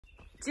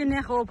今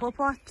天和我婆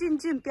婆俊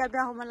彪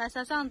彪，我们来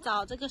山上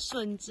找这个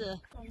笋子，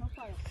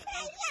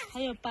还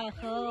有百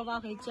合挖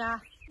回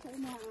家。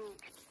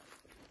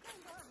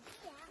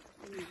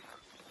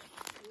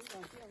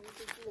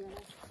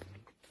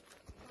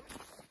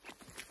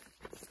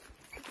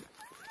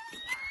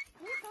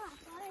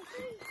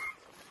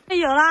那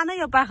有啦，那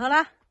有百合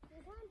啦，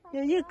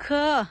有一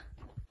颗。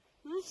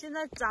现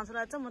在长出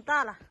来这么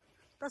大了，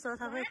到时候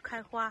它会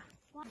开花。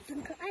哇，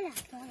真可爱呀！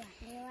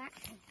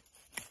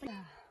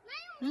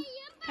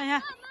看一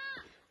下，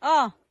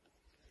哦，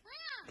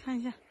看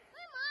一下，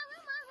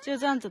就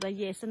这样子的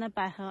野生的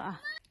百合啊。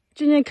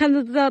俊俊看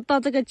着到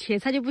这个茄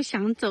菜就不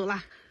想走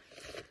了，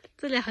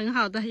这里很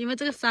好的，因为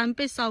这个山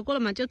被烧过了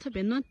嘛，就特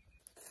别嫩。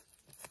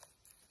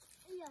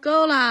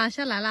够了，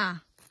下来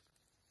啦。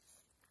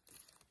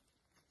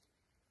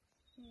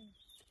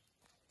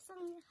上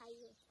面还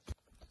有。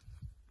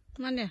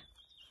慢点。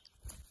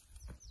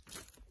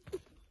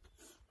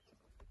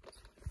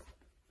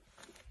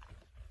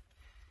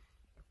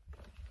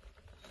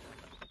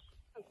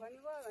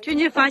俊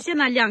俊发现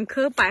了2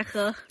颗百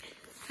合，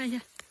看一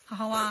下，好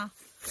好挖。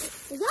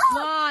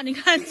哇，你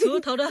看锄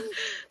头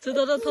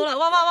都脱了，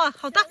哇，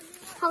好大，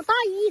好大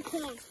一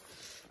颗！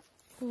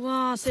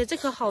哇塞，这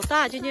颗好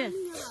大，俊俊。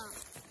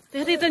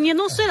等你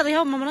弄碎了，等一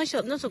下我妈妈弄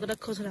手给它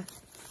抠出来。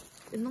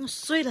你弄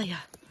碎了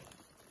呀！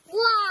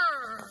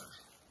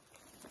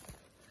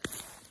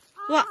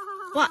哇！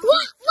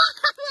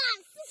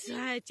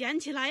哎，捡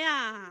起来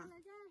呀！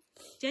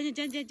捡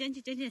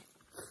起！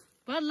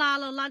不要拉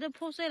了，拉就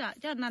破碎了。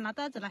叫拿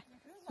袋子来，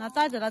拿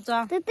袋子来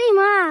装。对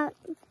嘛，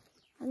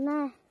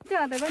那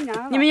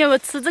你们有没有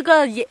吃这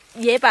个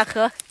野百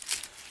合？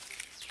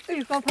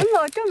哎，搞喷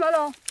了，就来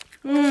了。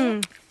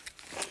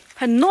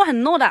很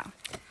糯的。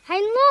还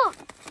糯。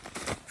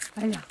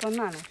哎呀，好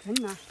难了，真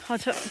难。好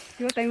吃。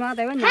有对吗？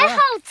对吧？还好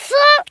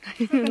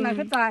吃。跟那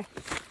个摘。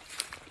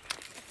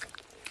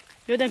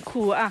有点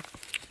苦啊。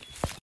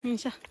看一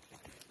下，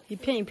一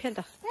片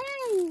的。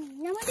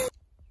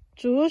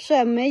竹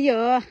笋没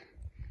有。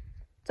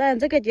再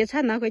这个节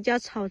菜拿回家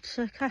炒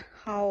吃，看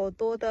好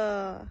多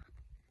的，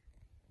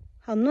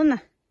好嫩呐！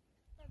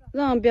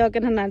让我不要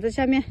跟他拦在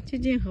下面，静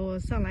静和我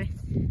上来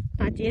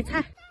打节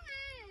菜。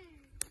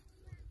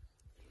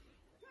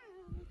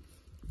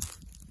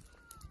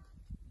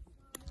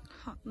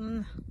好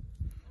嫩啊！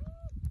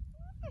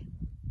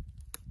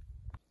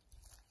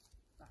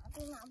拿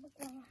都拿不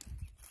光了。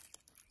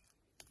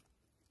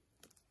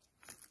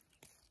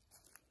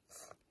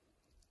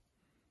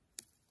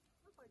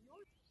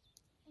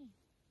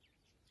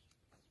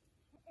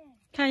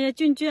看一下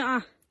俊俊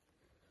啊，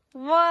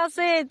哇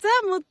塞，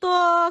这么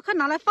多，快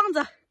拿来放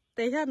着，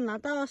等一下拿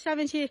到下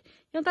面去，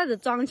用袋子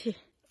装起。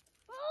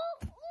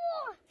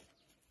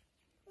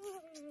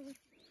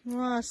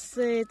哇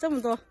塞，这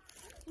么多！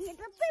你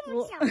的这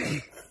么小。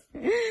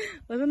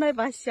我是那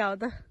把小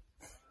的。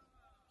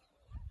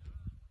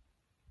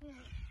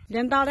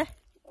镰刀嘞？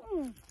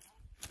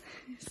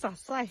傻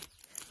帅。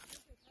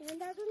镰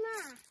刀在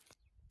那。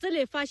这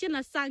里发现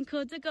了3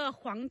颗这个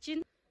黄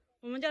金，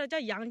我们叫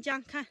洋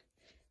姜，看。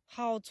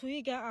好粗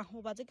一根啊！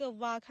我把这个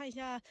挖看一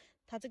下，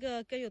它这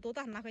个根有多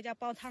大，拿回家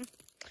煲汤。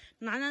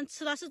男人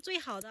吃了是最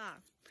好的，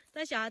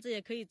但小孩子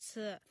也可以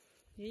吃，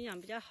营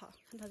养比较好。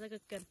看它这个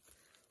根，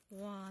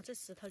哇，这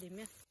石头里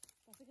面，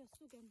把这个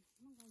树根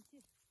弄干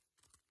净，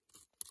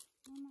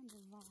慢慢的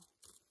挖。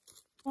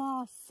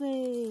哇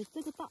塞，这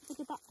个大，这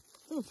个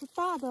是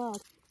大的。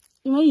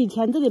因为以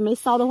前这里没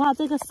烧的话，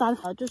这个山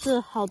就是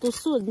好多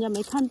树，人家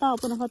没看到，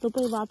不然的话都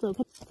被挖走。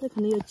看这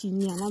可能有几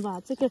年了吧？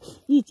这个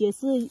一节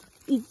是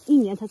一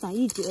年才长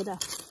1节的，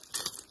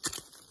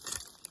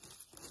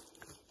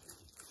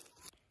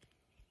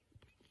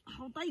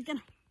好大一根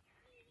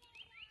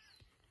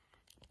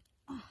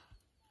啊！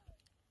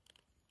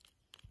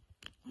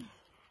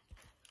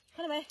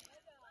看到没？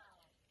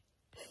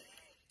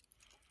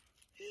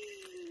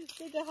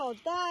这个好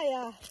大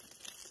呀！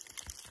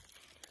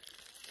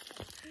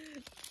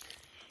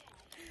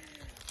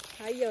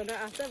还有呢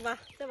啊，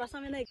再把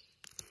上面那个，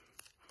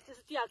这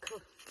是第2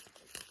颗。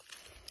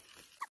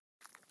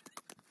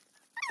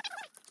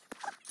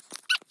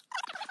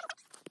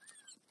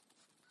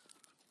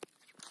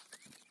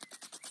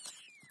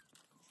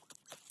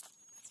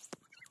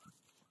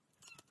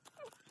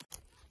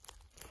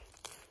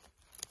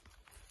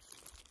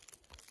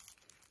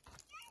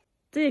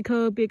这一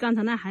颗比刚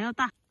才那还要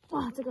大，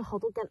哇，这个好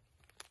多根。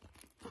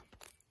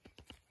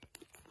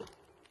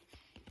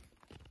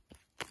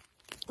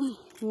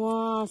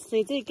哇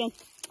塞，这一根，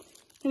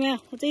看到没有？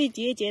它这一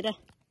节一节的。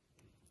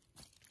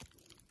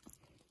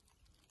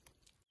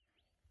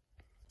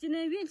今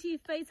天运气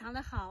非常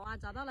的好啊，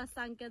找到了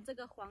3根这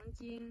个黄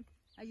金，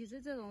而且是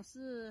这种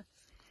是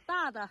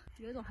大的，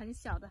有一种很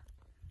小的，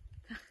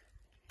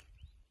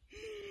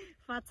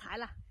发财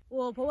了！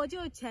我婆婆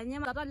就前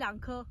年找到2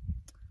颗，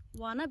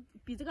哇，那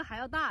比这个还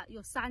要大，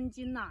有3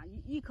斤呐，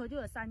一颗就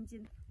有3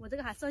斤，我这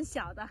个还算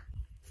小的。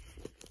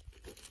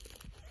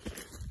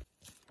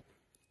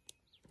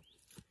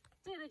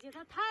这里的节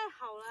菜太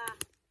好了，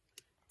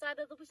摘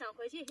的都不想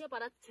回去，要把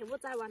它全部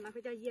摘完拿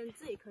回家腌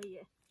制也可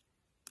以。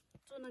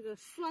做那个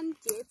酸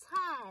芥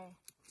菜，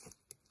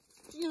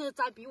今天的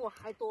摘比我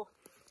还多。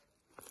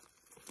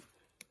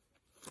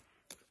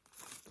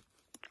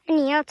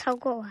你要超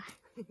过我。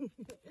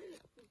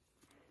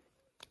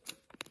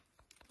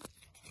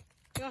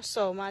用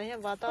手嘛，你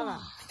先挖到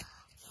了，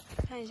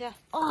看一下。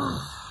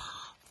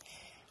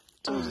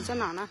种子在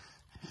哪呢？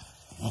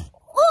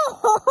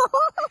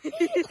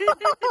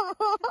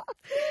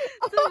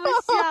这么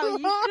小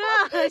一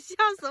个，笑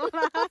什么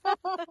了？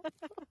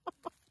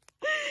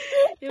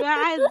你们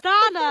还很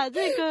大的，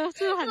这个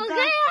是很大。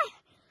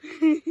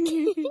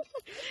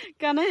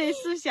刚那些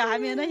树小，还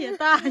没那些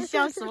大，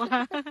笑什么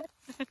了？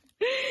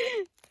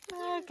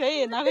可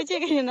以拿回去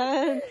给你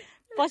们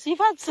包稀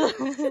饭吃。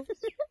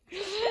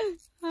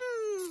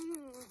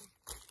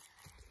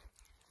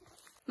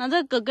拿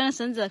这个狗根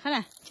绳子，快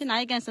点去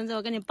拿一根绳子，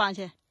我给你绑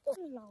起来。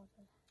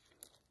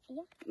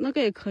那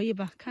个也可以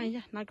吧？看一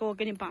下，拿给我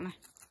给你绑来。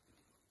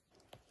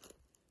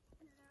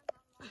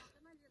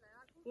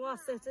哇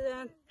塞，这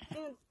人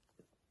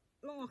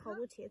弄了好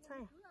多茄菜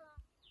啊！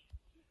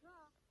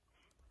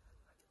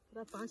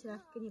把它绑起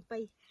来，给你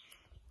背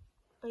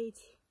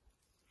起。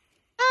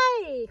哎，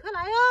快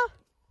来哟！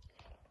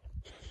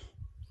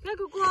看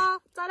姑姑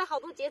摘了好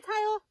多芥菜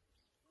哦。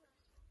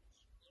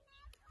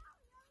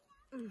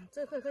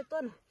这块快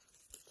断了，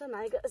再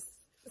拿一个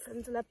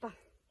绳子来绑。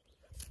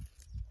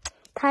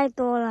太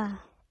多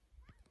了。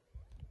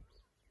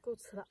够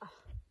吃了啊。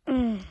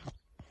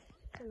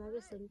再拿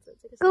个绳子，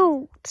这个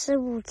够吃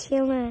5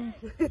天了。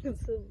吃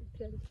5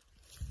天。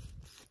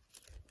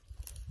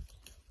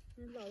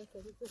老的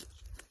绳子。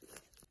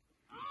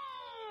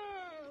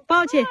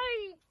抱起。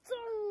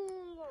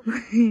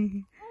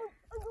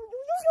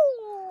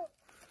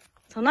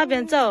从那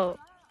边走，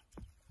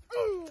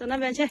走那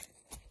边去。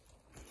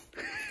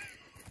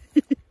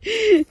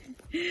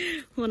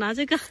我拿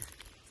这个。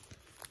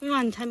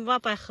哇，你还没把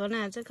百合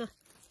呢？这个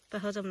百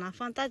合怎么拿？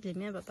放袋子里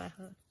面吧，百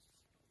合。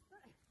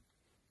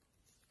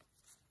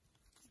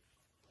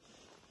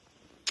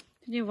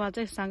你挖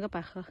这3个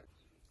百合。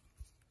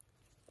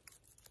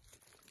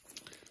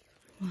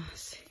哇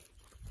塞！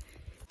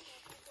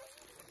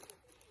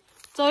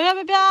走呀，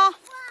彪彪！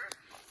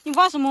你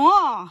挖什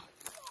么？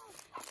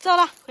走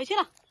了，回去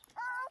了。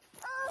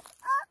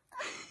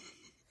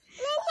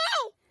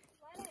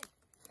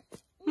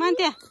慢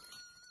点。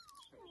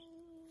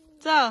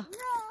走。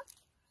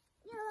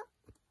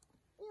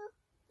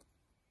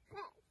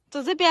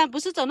走这边，不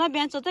是走那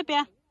边，走这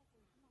边。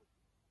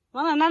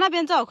往奶奶那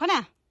边走，快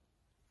点。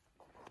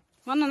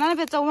往奶奶那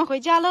边走，我们回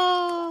家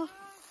喽。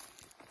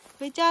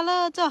回家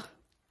喽，走。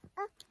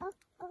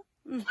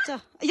走。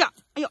哎呀，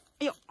哎呦，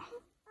哎呦。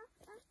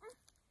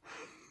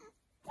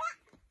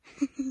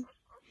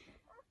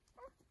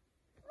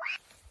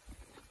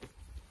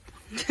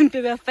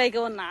彪彪非给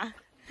我拿，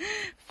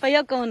非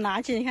要给我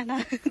拿起，你看他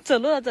走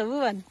路走不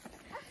稳。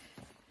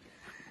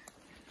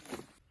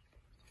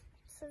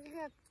是不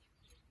是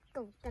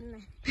狗根呢？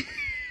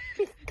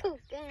狗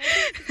根。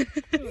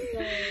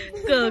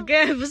狗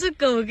根不是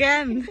狗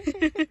根。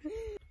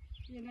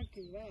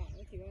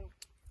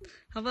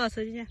好不好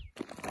吃？今天？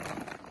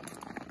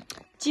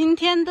今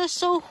天的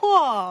收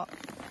获：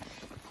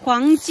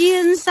黄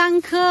金3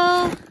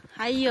颗，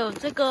还有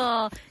这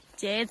个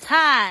芥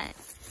菜。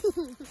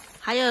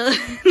还有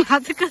拿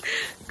这个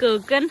狗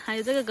根，还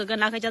有这个狗根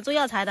拿回家做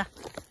药材的。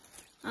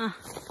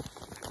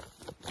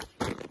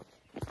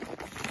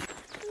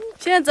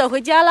现在走回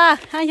家了，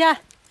看一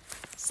下，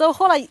收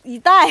获了1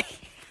袋。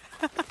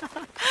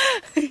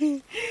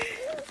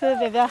这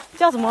表表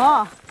叫什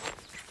么？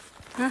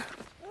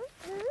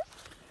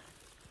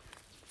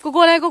姑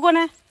姑呢？姑姑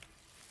呢？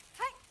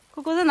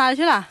姑姑在哪里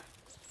去了？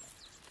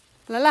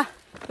来了，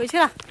回去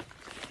了。